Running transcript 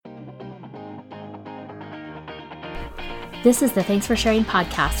This is the Thanks for Sharing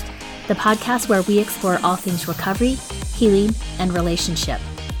podcast, the podcast where we explore all things recovery, healing, and relationship.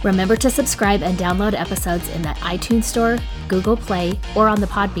 Remember to subscribe and download episodes in the iTunes Store, Google Play, or on the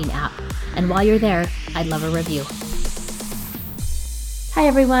Podbean app. And while you're there, I'd love a review. Hi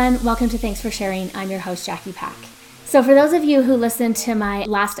everyone, welcome to Thanks for Sharing. I'm your host, Jackie Pack. So for those of you who listened to my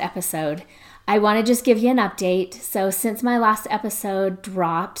last episode, I want to just give you an update. So since my last episode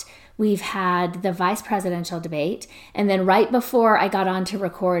dropped, we've had the vice presidential debate. And then right before I got on to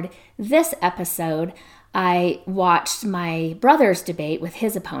record this episode, I watched my brother's debate with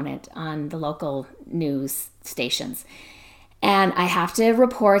his opponent on the local news stations. And I have to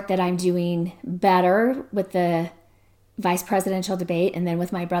report that I'm doing better with the vice presidential debate and then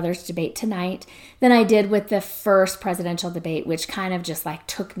with my brother's debate tonight than I did with the first presidential debate, which kind of just like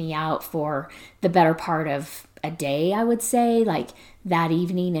took me out for the better part of a day, I would say, like that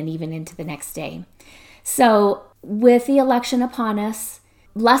evening and even into the next day. So with the election upon us,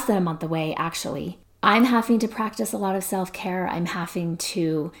 less than a month away, actually, I'm having to practice a lot of self-care. I'm having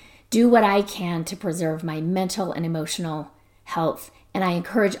to do what I can to preserve my mental and emotional health. And I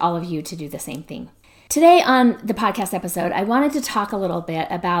encourage all of you to do the same thing. Today on the podcast episode, I wanted to talk a little bit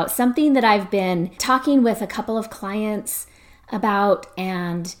about something that I've been talking with a couple of clients about,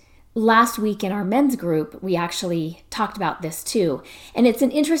 and last week in our men's group, we actually talked about this too. And it's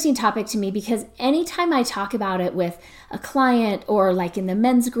an interesting topic to me because anytime I talk about it with a client or like in the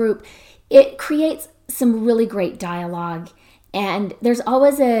men's group, it creates some really great dialogue. And there's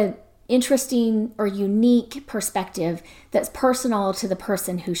always a interesting or unique perspective that's personal to the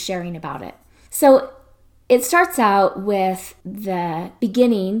person who's sharing about it. So it starts out with the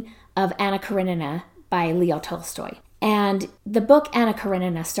beginning of Anna Karenina by Leo Tolstoy. And the book Anna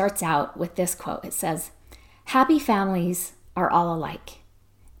Karenina starts out with this quote. It says, "Happy families are all alike.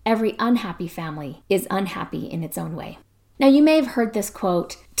 Every unhappy family is unhappy in its own way." Now, you may have heard this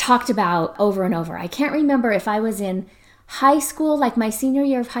quote talked about over and over. I can't remember if I was in high school, like my senior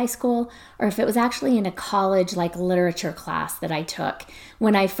year of high school, or if it was actually in a college like literature class that I took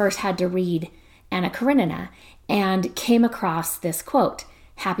when I first had to read Anna Karenina and came across this quote,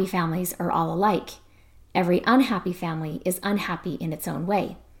 "Happy families are all alike. Every unhappy family is unhappy in its own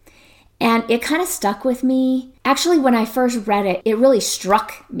way." And it kind of stuck with me. Actually, when I first read it, it really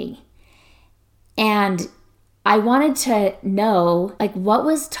struck me. And I wanted to know, like, what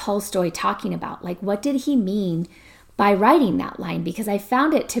was Tolstoy talking about? Like, what did he mean by writing that line? Because I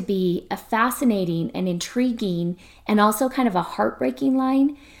found it to be a fascinating and intriguing and also kind of a heartbreaking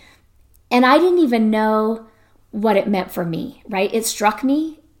line. And I didn't even know what it meant for me, right? It struck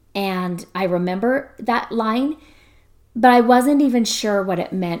me and I remember that line, but I wasn't even sure what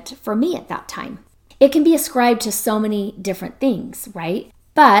it meant for me at that time. It can be ascribed to so many different things, right?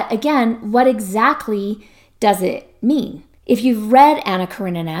 But again, what exactly does it mean? If you've read Anna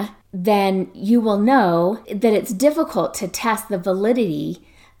Karenina, then you will know that it's difficult to test the validity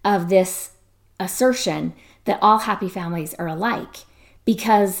of this assertion that all happy families are alike,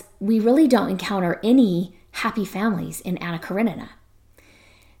 because we really don't encounter any happy families in Anna Karenina.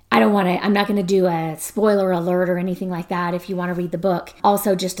 I'm not going to do a spoiler alert or anything like that if you want to read the book.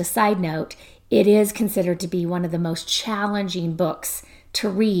 Also, just a side note, it is considered to be one of the most challenging books to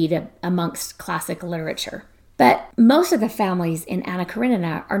read amongst classic literature. But most of the families in Anna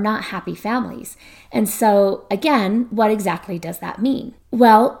Karenina are not happy families. And so, again, what exactly does that mean?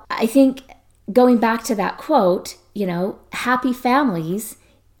 Well, I think going back to that quote, happy families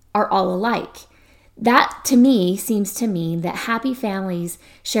are all alike. That, to me, seems to mean that happy families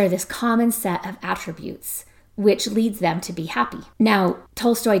share this common set of attributes, which leads them to be happy. Now,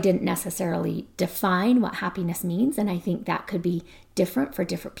 Tolstoy didn't necessarily define what happiness means, and I think that could be different for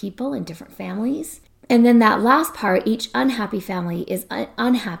different people and different families. And then that last part, each unhappy family is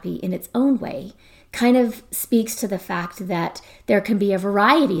unhappy in its own way, kind of speaks to the fact that there can be a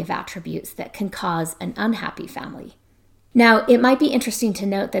variety of attributes that can cause an unhappy family. Now, it might be interesting to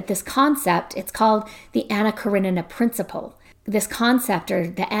note that this concept, it's called the Anna Karenina principle. This concept, or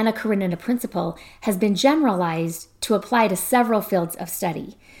the Anna Karenina principle, has been generalized to apply to several fields of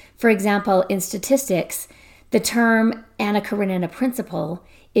study. For example, in statistics, the term Anna Karenina principle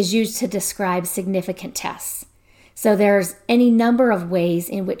is used to describe significant tests. So there's any number of ways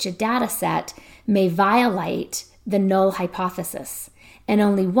in which a data set may violate the null hypothesis, and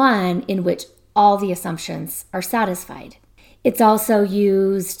only one in which all the assumptions are satisfied. It's also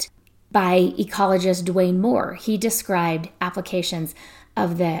used by ecologist Duane Moore. He described applications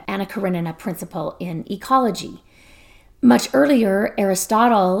of the Anna Karenina principle in ecology. Much earlier,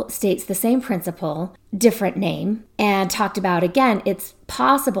 Aristotle states the same principle, different name, and talked about, again, it's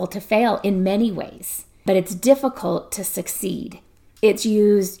possible to fail in many ways. but it's difficult to succeed. It's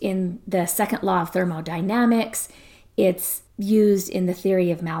used in the second law of thermodynamics. It's used in the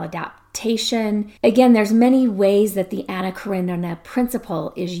theory of maladaptation. Again, there's many ways that the Anna Karenina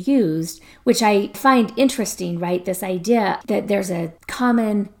principle is used, which I find interesting, right? This idea that there's a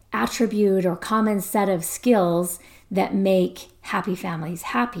common attribute or common set of skills that make happy families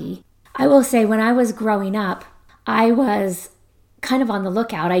happy. I will say when I was growing up, I was kind of on the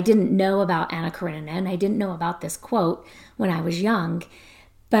lookout. I didn't know about Anna Karenina and I didn't know about this quote when I was young,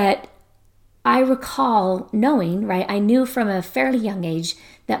 but I recall knowing, right, I knew from a fairly young age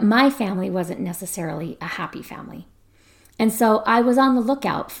that my family wasn't necessarily a happy family. And so I was on the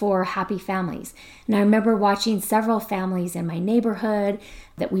lookout for happy families. And I remember watching several families in my neighborhood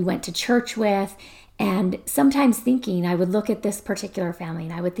that we went to church with, and sometimes thinking, I would look at this particular family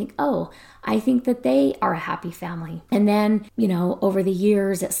and I would think, oh, I think that they are a happy family. And then, over the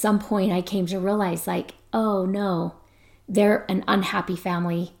years, at some point I came to realize like, oh no, they're an unhappy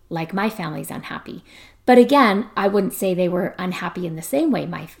family like my family's unhappy. But again, I wouldn't say they were unhappy in the same way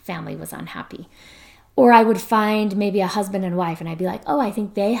my family was unhappy. Or I would find maybe a husband and wife and I'd be like, oh, I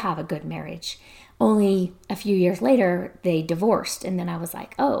think they have a good marriage. Only a few years later, they divorced. And then I was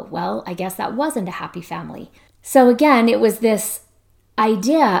like, oh, well, I guess that wasn't a happy family. So again, it was this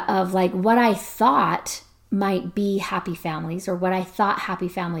idea of like what I thought might be happy families or what I thought happy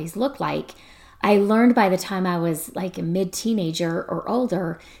families look like. I learned by the time I was like a mid-teenager or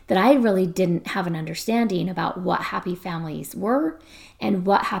older that I really didn't have an understanding about what happy families were and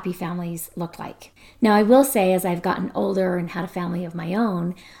what happy families looked like. Now, I will say as I've gotten older and had a family of my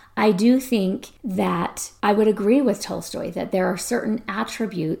own, I do think that I would agree with Tolstoy that there are certain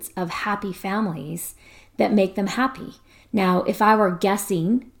attributes of happy families that make them happy. Now, if I were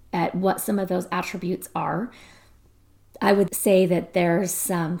guessing at what some of those attributes are, I would say that there's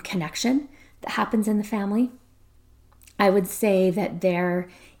some connection that happens in the family. I would say that there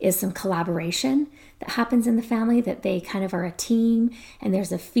is some collaboration that happens in the family, that they kind of are a team and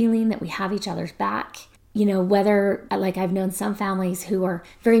there's a feeling that we have each other's back. Whether, like I've known some families who are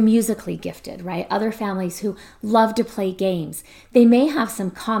very musically gifted, right? Other families who love to play games. They may have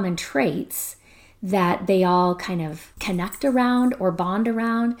some common traits that they all kind of connect around or bond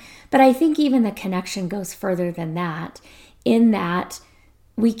around. But I think even the connection goes further than that, in that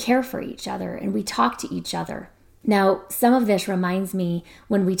we care for each other and we talk to each other. Now, some of this reminds me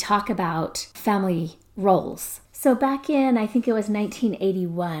when we talk about family roles. So back in, I think it was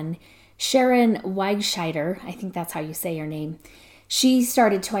 1981, Sharon Weigscheider, I think that's how you say her name, she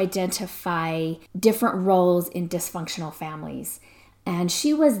started to identify different roles in dysfunctional families. And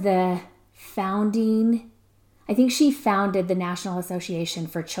she was I think she founded the National Association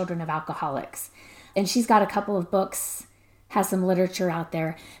for Children of Alcoholics. And she's got a couple of books, has some literature out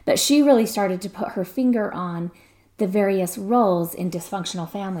there, but she really started to put her finger on the various roles in dysfunctional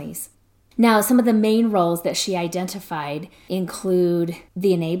families. Now, some of the main roles that she identified include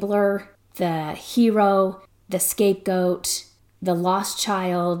the enabler, the hero, the scapegoat, the lost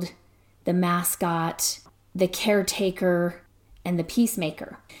child, the mascot, the caretaker, and the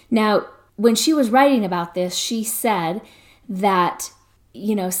peacemaker. Now, when she was writing about this, she said that,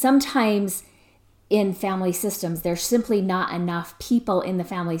 sometimes in family systems, there's simply not enough people in the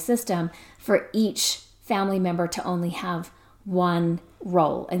family system for each family member to only have one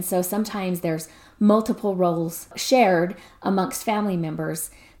role. And so sometimes there's multiple roles shared amongst family members,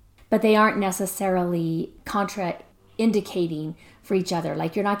 but they aren't necessarily contraindicating for each other.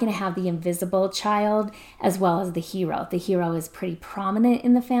 Like you're not going to have the invisible child as well as the hero. The hero is pretty prominent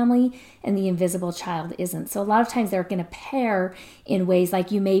in the family and the invisible child isn't. So a lot of times they're going to pair in ways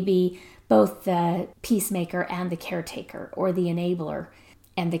like you may be both the peacemaker and the caretaker, or the enabler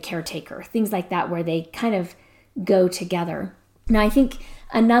and the caretaker, things like that, where they kind of go together. Now, I think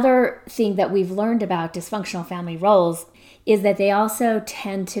another thing that we've learned about dysfunctional family roles is that they also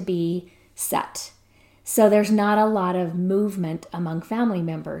tend to be set. So there's not a lot of movement among family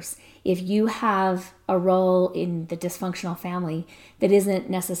members. If you have a role in the dysfunctional family that isn't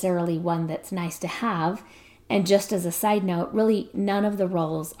necessarily one that's nice to have, and just as a side note, really none of the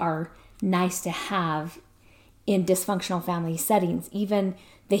roles are nice to have in dysfunctional family settings. Even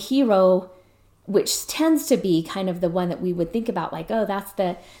the hero, which tends to be kind of the one that we would think about like, oh, that's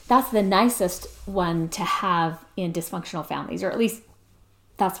the nicest one to have in dysfunctional families, or at least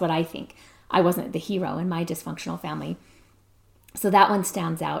that's what I think. I wasn't the hero in my dysfunctional family. So that one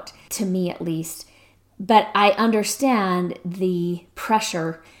stands out to me at least. But I understand the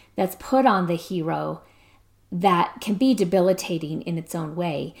pressure that's put on the hero that can be debilitating in its own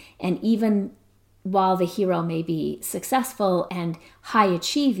way. And even while the hero may be successful and high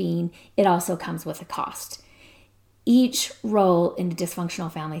achieving, it also comes with a cost. Each role in a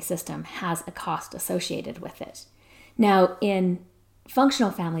dysfunctional family system has a cost associated with it. Now, in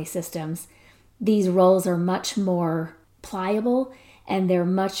functional family systems, these roles are much more pliable and they're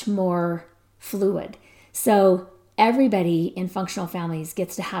much more fluid. So everybody in functional families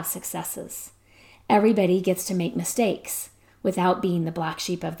gets to have successes. Everybody gets to make mistakes without being the black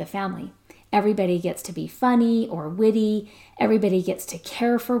sheep of the family. Everybody gets to be funny or witty. Everybody gets to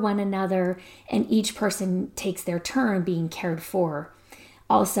care for one another, and each person takes their turn being cared for.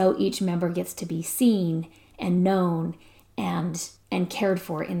 Also, each member gets to be seen and known and cared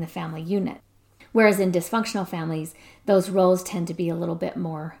for in the family unit. Whereas in dysfunctional families, those roles tend to be a little bit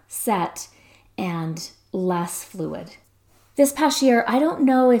more set and less fluid. This past year, I don't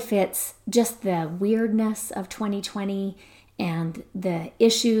know if it's just the weirdness of 2020 and the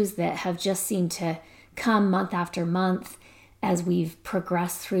issues that have just seemed to come month after month as we've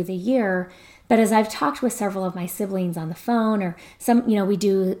progressed through the year. But as I've talked with several of my siblings on the phone, or we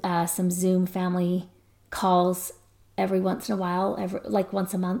do some Zoom family calls every once in a while, like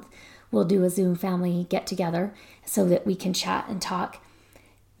once a month, we'll do a Zoom family get together so that we can chat and talk.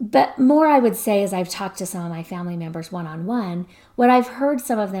 But more I would say, as I've talked to some of my family members one-on-one, what I've heard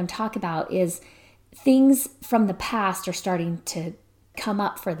some of them talk about is things from the past are starting to come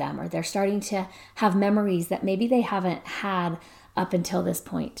up for them, or they're starting to have memories that maybe they haven't had up until this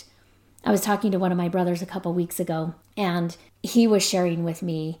point. I was talking to one of my brothers a couple weeks ago, and he was sharing with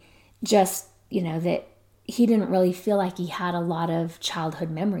me just, that he didn't really feel like he had a lot of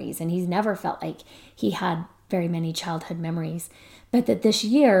childhood memories, and he's never felt like he had very many childhood memories. But that this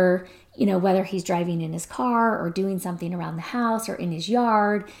year, whether he's driving in his car or doing something around the house or in his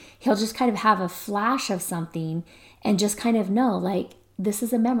yard, he'll just kind of have a flash of something and just kind of know, like, this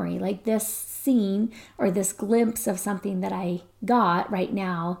is a memory, like this scene or this glimpse of something that I got right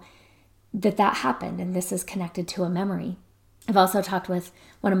now, that happened, and this is connected to a memory. I've also talked with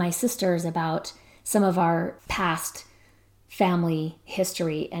one of my sisters about some of our past family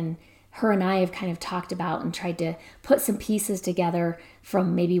history, and her and I have kind of talked about and tried to put some pieces together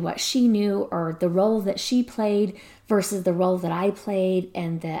from maybe what she knew or the role that she played versus the role that I played,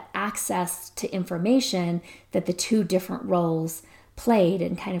 and the access to information that the two different roles played,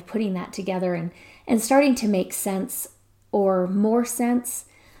 and kind of putting that together and starting to make sense, or more sense.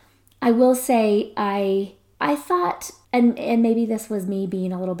 I will say I thought, and maybe this was me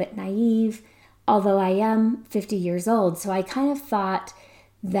being a little bit naive, although I am 50 years old, so I kind of thought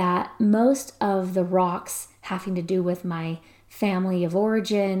that most of the rocks having to do with my family of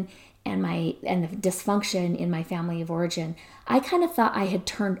origin and the dysfunction in my family of origin, I kind of thought I had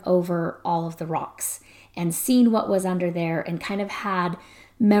turned over all of the rocks and seen what was under there, and kind of had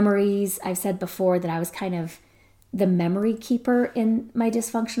memories. I've said before that I was kind of the memory keeper in my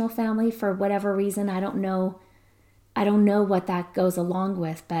dysfunctional family for whatever reason. I don't know what that goes along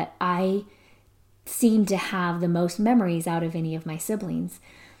with, but I seem to have the most memories out of any of my siblings.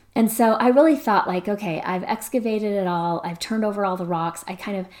 And so I really thought, like, okay, I've excavated it all. I've turned over all the rocks. I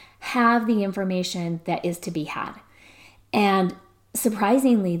kind of have the information that is to be had. And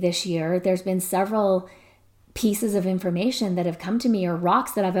surprisingly, this year, there's been several pieces of information that have come to me, or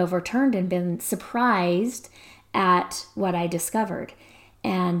rocks that I've overturned, and been surprised at what I discovered,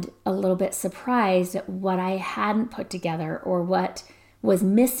 and a little bit surprised at what I hadn't put together, or what was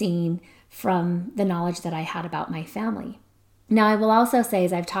missing from the knowledge that I had about my family. Now, I will also say,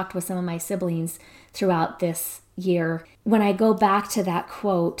 as I've talked with some of my siblings throughout this year, when I go back to that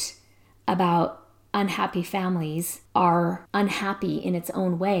quote about unhappy families are unhappy in its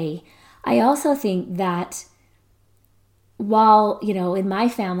own way, I also think that while, in my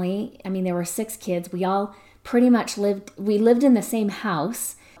family, there were 6 kids, we all pretty much lived in the same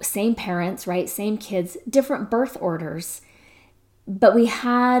house, same parents, right? Same kids, different birth orders, but we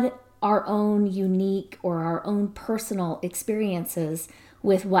had our own unique or our own personal experiences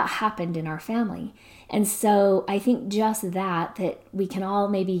with what happened in our family. And so I think just that we can all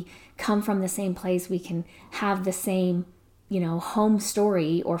maybe come from the same place, we can have the same, home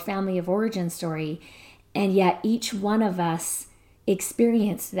story or family of origin story, and yet each one of us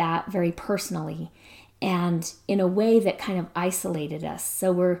experienced that very personally and in a way that kind of isolated us.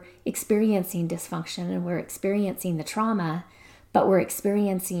 So we're experiencing dysfunction and we're experiencing the trauma, but we're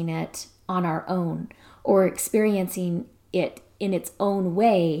experiencing it on our own, or experiencing it in its own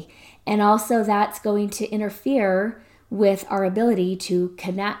way. And also that's going to interfere with our ability to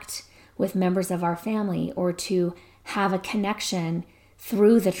connect with members of our family, or to have a connection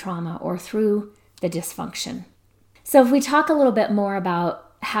through the trauma or through the dysfunction. So if we talk a little bit more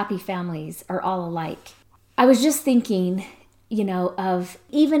about happy families are all alike. I was just thinking, of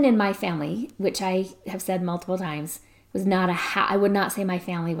even in my family, which I have said multiple times, was not I would not say my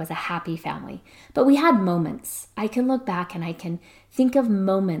family was a happy family, but we had moments. I can look back and I can think of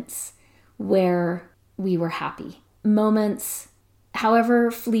moments where we were happy. Moments,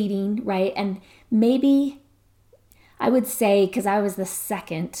 however fleeting, right? And maybe I would say, because I was the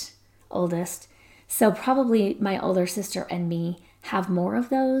second oldest, so probably my older sister and me have more of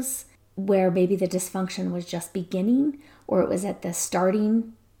those where maybe the dysfunction was just beginning or it was at the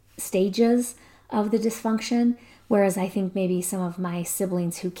starting stages of the dysfunction. Whereas I think maybe some of my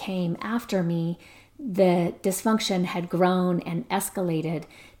siblings who came after me, the dysfunction had grown and escalated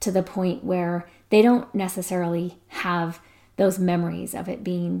to the point where they don't necessarily have those memories of it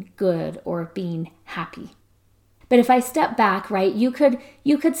being good or being happy. But if I step back, right, you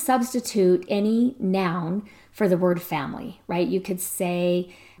could substitute any noun for the word family, right? You could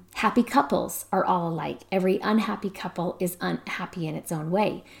say happy couples are all alike. Every unhappy couple is unhappy in its own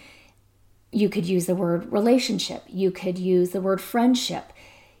way. You could use the word relationship. You could use the word friendship.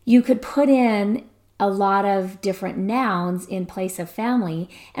 You could put in a lot of different nouns in place of family,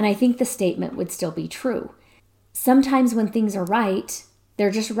 and I think the statement would still be true. Sometimes when things are right,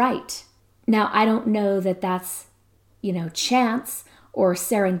 they're just right. Now, I don't know that that's, chance or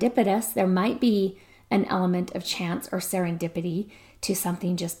serendipitous. There might be an element of chance or serendipity to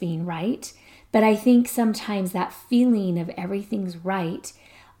something just being right, but I think sometimes that feeling of everything's right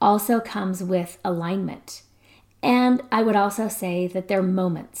also comes with alignment. And I would also say that there are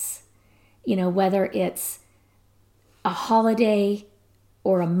moments, whether it's a holiday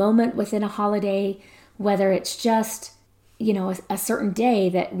or a moment within a holiday, whether it's just, a certain day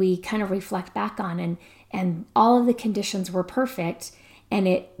that we kind of reflect back on and all of the conditions were perfect and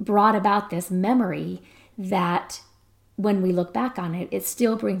it brought about this memory that when we look back on it, it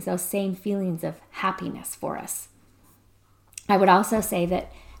still brings those same feelings of happiness for us. I would also say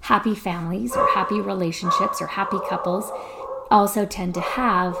that happy families or happy relationships or happy couples also tend to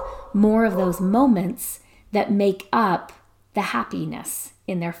have more of those moments that make up the happiness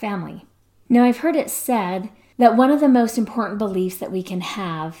in their family. Now, I've heard it said that one of the most important beliefs that we can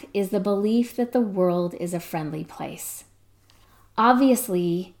have is the belief that the world is a friendly place.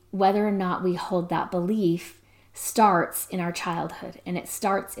 Obviously, whether or not we hold that belief starts in our childhood, and it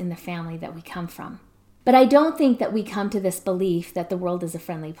starts in the family that we come from. But I don't think that we come to this belief that the world is a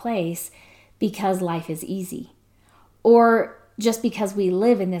friendly place because life is easy, or just because we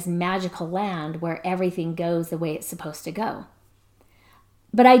live in this magical land where everything goes the way it's supposed to go.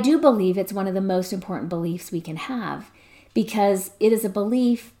 But I do believe it's one of the most important beliefs we can have because it is a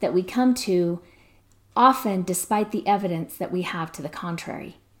belief that we come to often despite the evidence that we have to the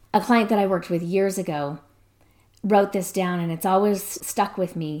contrary. A client that I worked with years ago wrote this down, and it's always stuck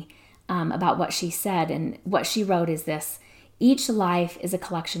with me about what she said. And what she wrote is this: each life is a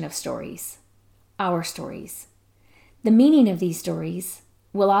collection of stories, our stories. The meaning of these stories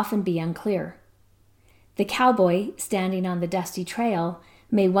will often be unclear. The cowboy standing on the dusty trail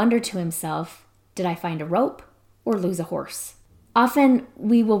may wonder to himself, did I find a rope or lose a horse? Often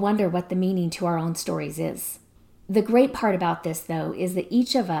we will wonder what the meaning to our own stories is. The great part about this, though, is that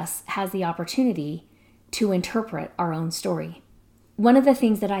each of us has the opportunity to interpret our own story. One of the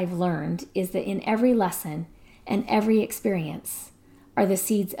things that I've learned is that in every lesson and every experience are the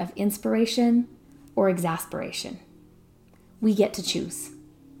seeds of inspiration or exasperation. We get to choose.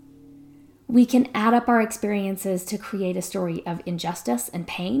 We can add up our experiences to create a story of injustice and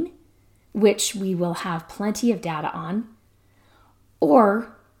pain, which we will have plenty of data on,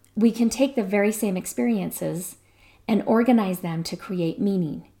 or we can take the very same experiences and organize them to create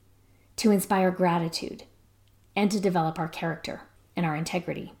meaning, to inspire gratitude, and to develop our character and our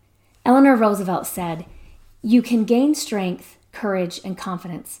integrity. Eleanor Roosevelt said, "You can gain strength, courage, and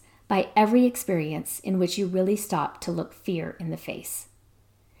confidence by every experience in which you really stop to look fear in the face.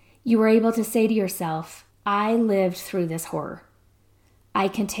 You are able to say to yourself, I lived through this horror. I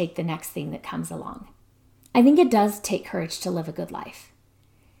can take the next thing that comes along." I think it does take courage to live a good life.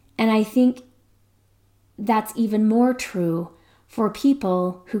 And I think that's even more true for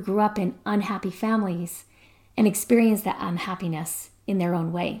people who grew up in unhappy families and experience that unhappiness in their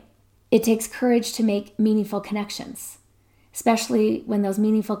own way. It takes courage to make meaningful connections, especially when those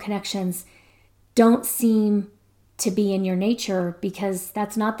meaningful connections don't seem to be in your nature because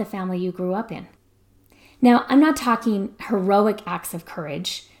that's not the family you grew up in. Now, I'm not talking heroic acts of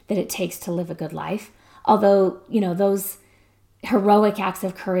courage that it takes to live a good life, although, those heroic acts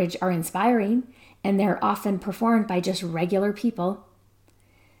of courage are inspiring and they're often performed by just regular people.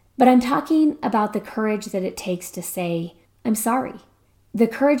 But I'm talking about the courage that it takes to say, I'm sorry, The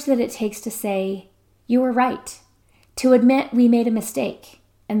courage that it takes to say, you were right. To admit we made a mistake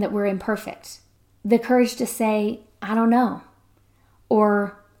and that we're imperfect. The courage to say, I don't know.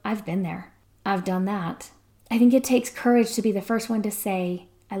 Or, I've been there. I've done that. I think it takes courage to be the first one to say,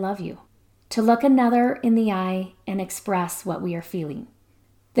 I love you. To look another in the eye and express what we are feeling.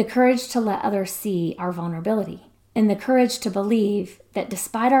 The courage to let others see our vulnerability. And the courage to believe that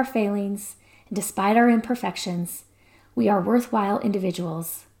despite our failings, and despite our imperfections, we are worthwhile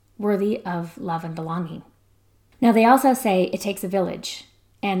individuals worthy of love and belonging. Now, they also say it takes a village,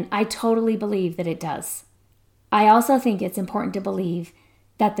 and I totally believe that it does. I also think it's important to believe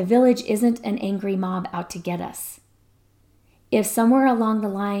that the village isn't an angry mob out to get us. If somewhere along the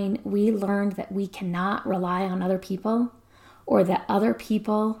line we learned that we cannot rely on other people, or that other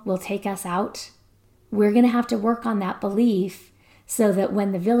people will take us out, we're going to have to work on that belief so that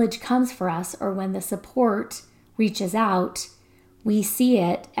when the village comes for us or when the support reaches out, we see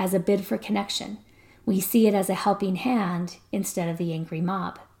it as a bid for connection. We see it as a helping hand instead of the angry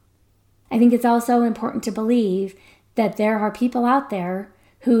mob. I think it's also important to believe that there are people out there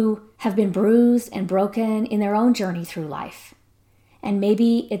who have been bruised and broken in their own journey through life. And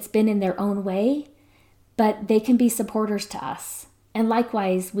maybe it's been in their own way, but they can be supporters to us. And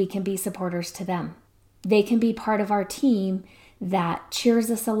likewise, we can be supporters to them. They can be part of our team that cheers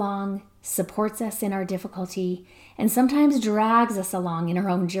us along, supports us in our difficulty, and sometimes drags us along in our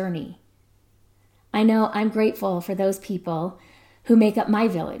own journey. I know I'm grateful for those people who make up my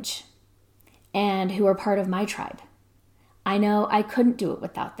village and who are part of my tribe. I know I couldn't do it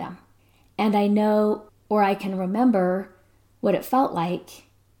without them. And I know, or I can remember what it felt like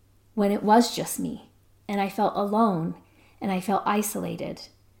when it was just me and I felt alone and I felt isolated.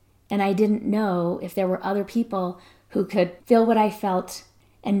 And I didn't know if there were other people who could feel what I felt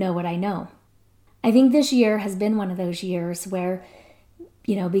and know what I know. I think this year has been one of those years where,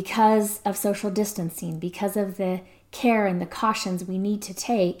 because of social distancing, because of the care and the cautions we need to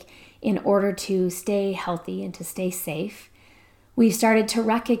take in order to stay healthy and to stay safe, we've started to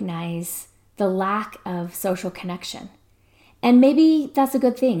recognize the lack of social connection. And maybe that's a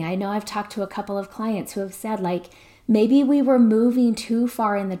good thing. I know I've talked to a couple of clients who have said, maybe we were moving too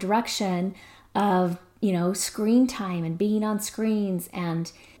far in the direction of, screen time and being on screens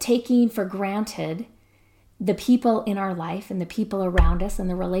and taking for granted the people in our life and the people around us and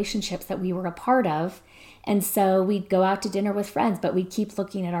the relationships that we were a part of. And so we'd go out to dinner with friends, but we'd keep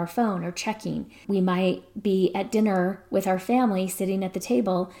looking at our phone or checking. We might be at dinner with our family sitting at the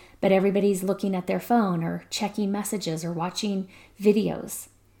table, but everybody's looking at their phone or checking messages or watching videos.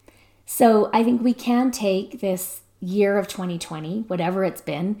 So I think we can take this year of 2020, whatever it's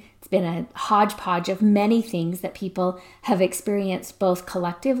been a hodgepodge of many things that people have experienced both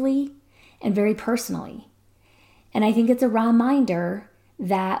collectively and very personally. And I think it's a reminder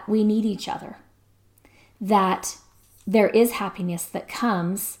that we need each other, that there is happiness that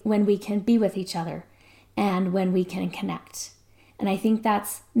comes when we can be with each other and when we can connect. And I think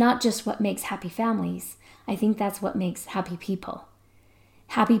that's not just what makes happy families. I think that's what makes happy people.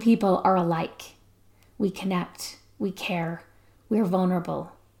 Happy people are alike. We connect, we care, we're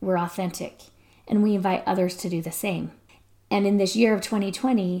vulnerable, we're authentic, and we invite others to do the same. And in this year of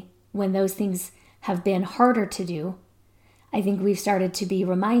 2020, when those things have been harder to do, I think we've started to be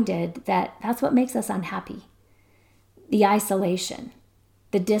reminded that that's what makes us unhappy. The isolation,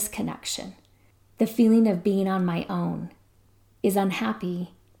 the disconnection, the feeling of being on my own is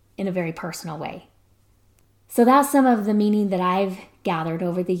unhappy in a very personal way. So that's some of the meaning that I've gathered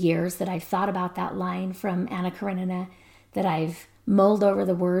over the years, that I've thought about that line from Anna Karenina, that I've mulled over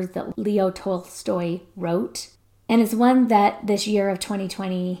the words that Leo Tolstoy wrote. And it's one that this year of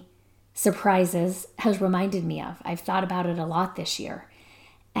 2020 surprises has reminded me of. I've thought about it a lot this year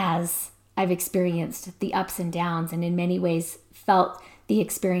as I've experienced the ups and downs, and in many ways felt the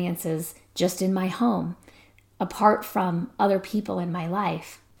experiences just in my home, apart from other people in my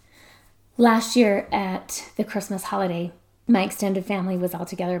life. Last year at the Christmas holiday, my extended family was all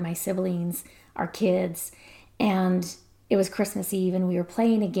together, my siblings, our kids, and it was Christmas Eve, and we were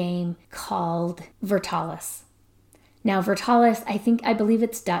playing a game called Vertalis. Now, Vertalis, I believe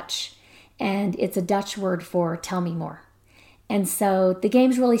it's Dutch, and it's a Dutch word for tell me more. And so the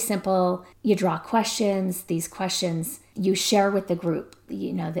game's really simple. You draw questions. These questions you share with the group.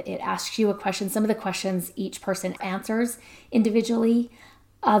 It asks you a question. Some of the questions each person answers individually.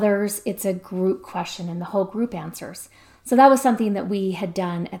 Others, it's a group question and the whole group answers. So that was something that we had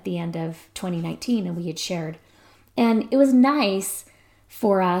done at the end of 2019 and we had shared. And it was nice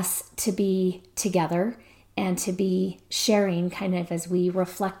for us to be together and to be sharing kind of as we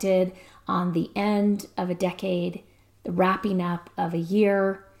reflected on the end of a decade, the wrapping up of a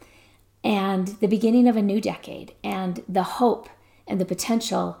year, and the beginning of a new decade, and the hope and the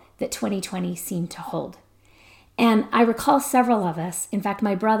potential that 2020 seemed to hold. And I recall several of us, in fact,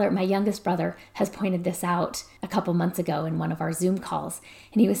 my youngest brother, has pointed this out a couple months ago in one of our Zoom calls.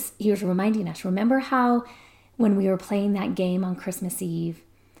 And he was reminding us, remember how when we were playing that game on Christmas Eve,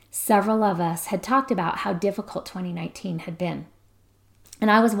 several of us had talked about how difficult 2019 had been.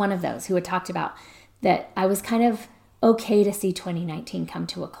 And I was one of those who had talked about that I was kind of okay to see 2019 come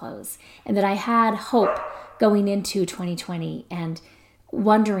to a close, and that I had hope going into 2020 and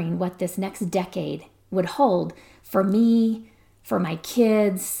wondering what this next decade would hold for me, for my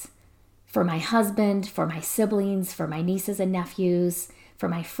kids, for my husband, for my siblings, for my nieces and nephews, for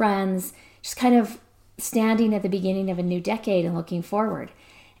my friends, just kind of standing at the beginning of a new decade and looking forward.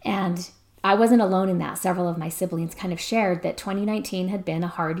 And I wasn't alone in that. Several of my siblings kind of shared that 2019 had been a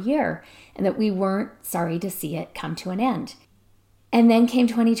hard year and that we weren't sorry to see it come to an end. And then came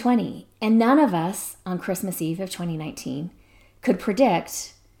 2020, and none of us on Christmas Eve of 2019 could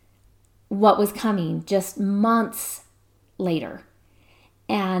predict what was coming just months later,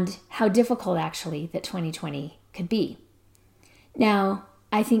 and how difficult actually that 2020 could be. Now,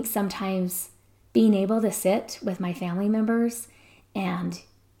 I think sometimes being able to sit with my family members and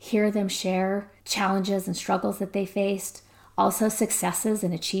hear them share challenges and struggles that they faced, also successes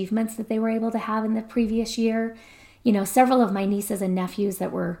and achievements that they were able to have in the previous year. Several of my nieces and nephews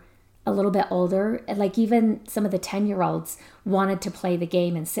that were a little bit older, like even some of the 10-year-olds wanted to play the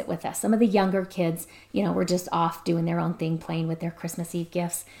game and sit with us. Some of the younger kids, were just off doing their own thing, playing with their Christmas Eve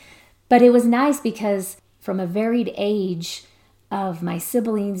gifts. But it was nice because from a varied age of my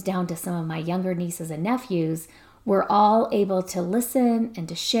siblings down to some of my younger nieces and nephews, we're all able to listen and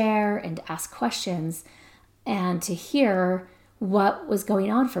to share and to ask questions and to hear what was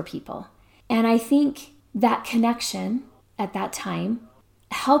going on for people. And I think that connection at that time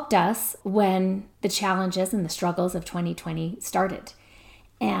helped us when the challenges and the struggles of 2020 started.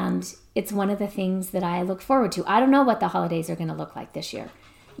 And it's one of the things that I look forward to. I don't know what the holidays are going to look like this year.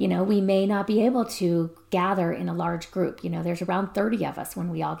 We may not be able to gather in a large group. There's around 30 of us when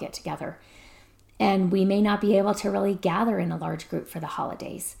we all get together. And we may not be able to really gather in a large group for the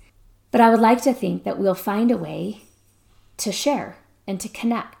holidays. But I would like to think that we'll find a way to share and to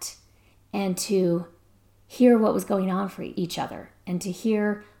connect and to hear what was going on for each other and to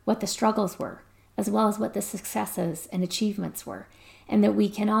hear what the struggles were, as well as what the successes and achievements were, and that we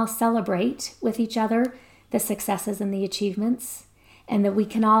can all celebrate with each other the successes and the achievements, and that we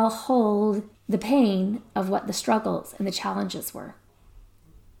can all hold the pain of what the struggles and the challenges were.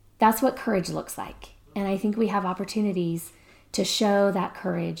 That's what courage looks like, and I think we have opportunities to show that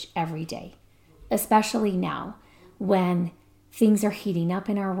courage every day, especially now when things are heating up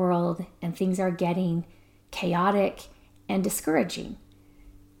in our world and things are getting chaotic and discouraging.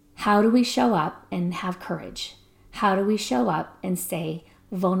 How do we show up and have courage? How do we show up and say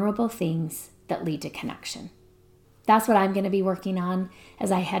vulnerable things that lead to connection? That's what I'm going to be working on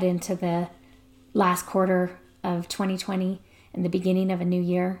as I head into the last quarter of 2020 and the beginning of a new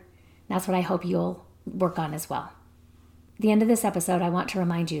year. That's what I hope you'll work on as well. At the end of this episode, I want to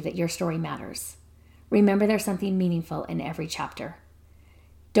remind you that your story matters. Remember, there's something meaningful in every chapter.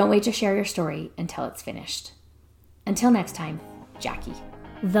 Don't wait to share your story until it's finished. Until next time, Jackie.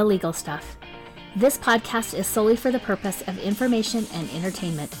 The Legal Stuff. This podcast is solely for the purpose of information and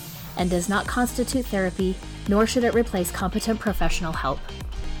entertainment and does not constitute therapy, nor should it replace competent professional help.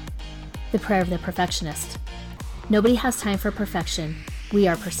 The Prayer of the Perfectionist. Nobody has time for perfection. We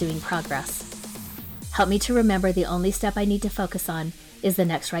are pursuing progress. Help me to remember the only step I need to focus on is the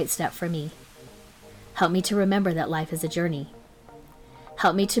next right step for me. Help me to remember that life is a journey.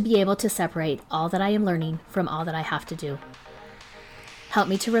 Help me to be able to separate all that I am learning from all that I have to do. Help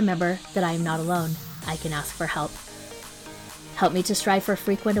me to remember that I am not alone. I can ask for help. Help me to strive for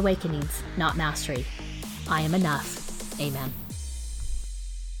frequent awakenings, not mastery. I am enough. Amen.